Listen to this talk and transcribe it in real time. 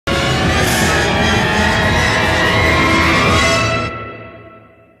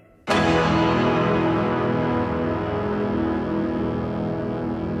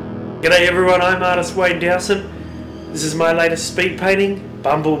G'day everyone, I'm artist Wayne Dowsent. This is my latest speed painting,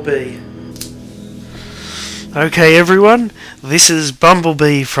 Bumblebee. Okay everyone, this is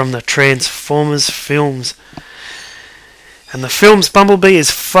Bumblebee from the Transformers films. And the film's Bumblebee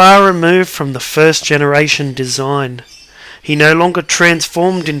is far removed from the first generation design. He no longer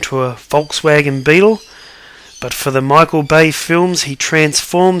transformed into a Volkswagen Beetle, but for the Michael Bay films he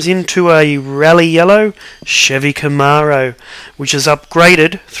transforms into a rally yellow Chevy Camaro, which is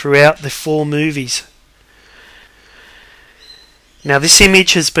upgraded throughout the 4 movies. Now this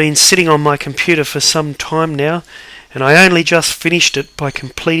image has been sitting on my computer for some time now, and I only just finished it by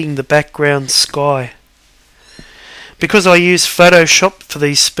completing the background sky. Because I use Photoshop for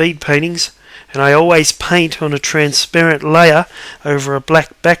these speed paintings, and I always paint on a transparent layer over a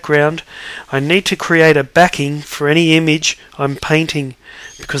black background, I need to create a backing for any image I'm painting,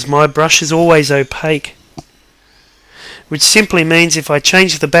 because my brush is always opaque. Which simply means if I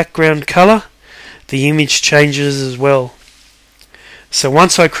change the background colour, the image changes as well. So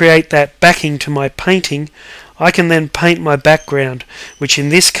once I create that backing to my painting, I can then paint my background, which in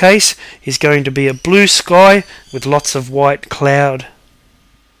this case is going to be a blue sky with lots of white cloud.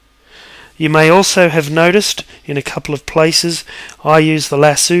 You may also have noticed in a couple of places I use the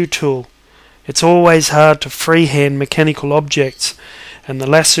lasso tool. It's always hard to freehand mechanical objects, and the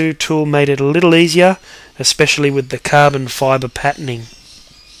lasso tool made it a little easier, especially with the carbon fibre patterning.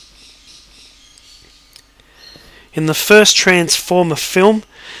 In the first Transformer film,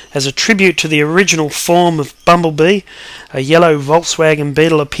 as a tribute to the original form of Bumblebee, a yellow Volkswagen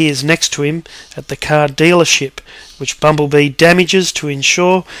Beetle appears next to him at the car dealership, which Bumblebee damages to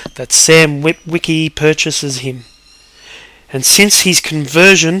ensure that Sam Witwicky purchases him. And since his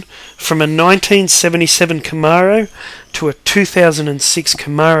conversion from a 1977 Camaro to a 2006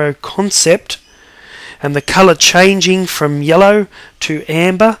 Camaro concept, and the colour changing from yellow to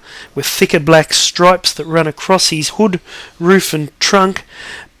amber with thicker black stripes that run across his hood, roof and trunk,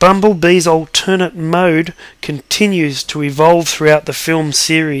 Bumblebee's alternate mode continues to evolve throughout the film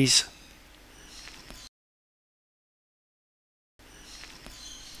series.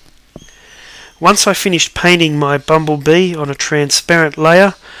 Once I finished painting my Bumblebee on a transparent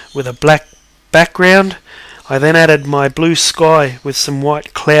layer with a black background, I then added my blue sky with some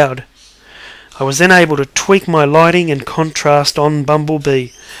white cloud. I was then able to tweak my lighting and contrast on Bumblebee,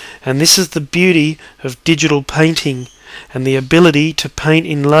 and this is the beauty of digital painting and the ability to paint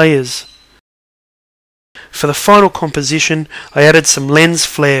in layers. For the final composition, I added some lens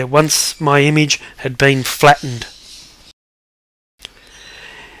flare once my image had been flattened.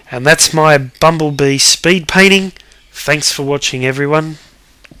 And that's my Bumblebee speed painting. Thanks for watching everyone.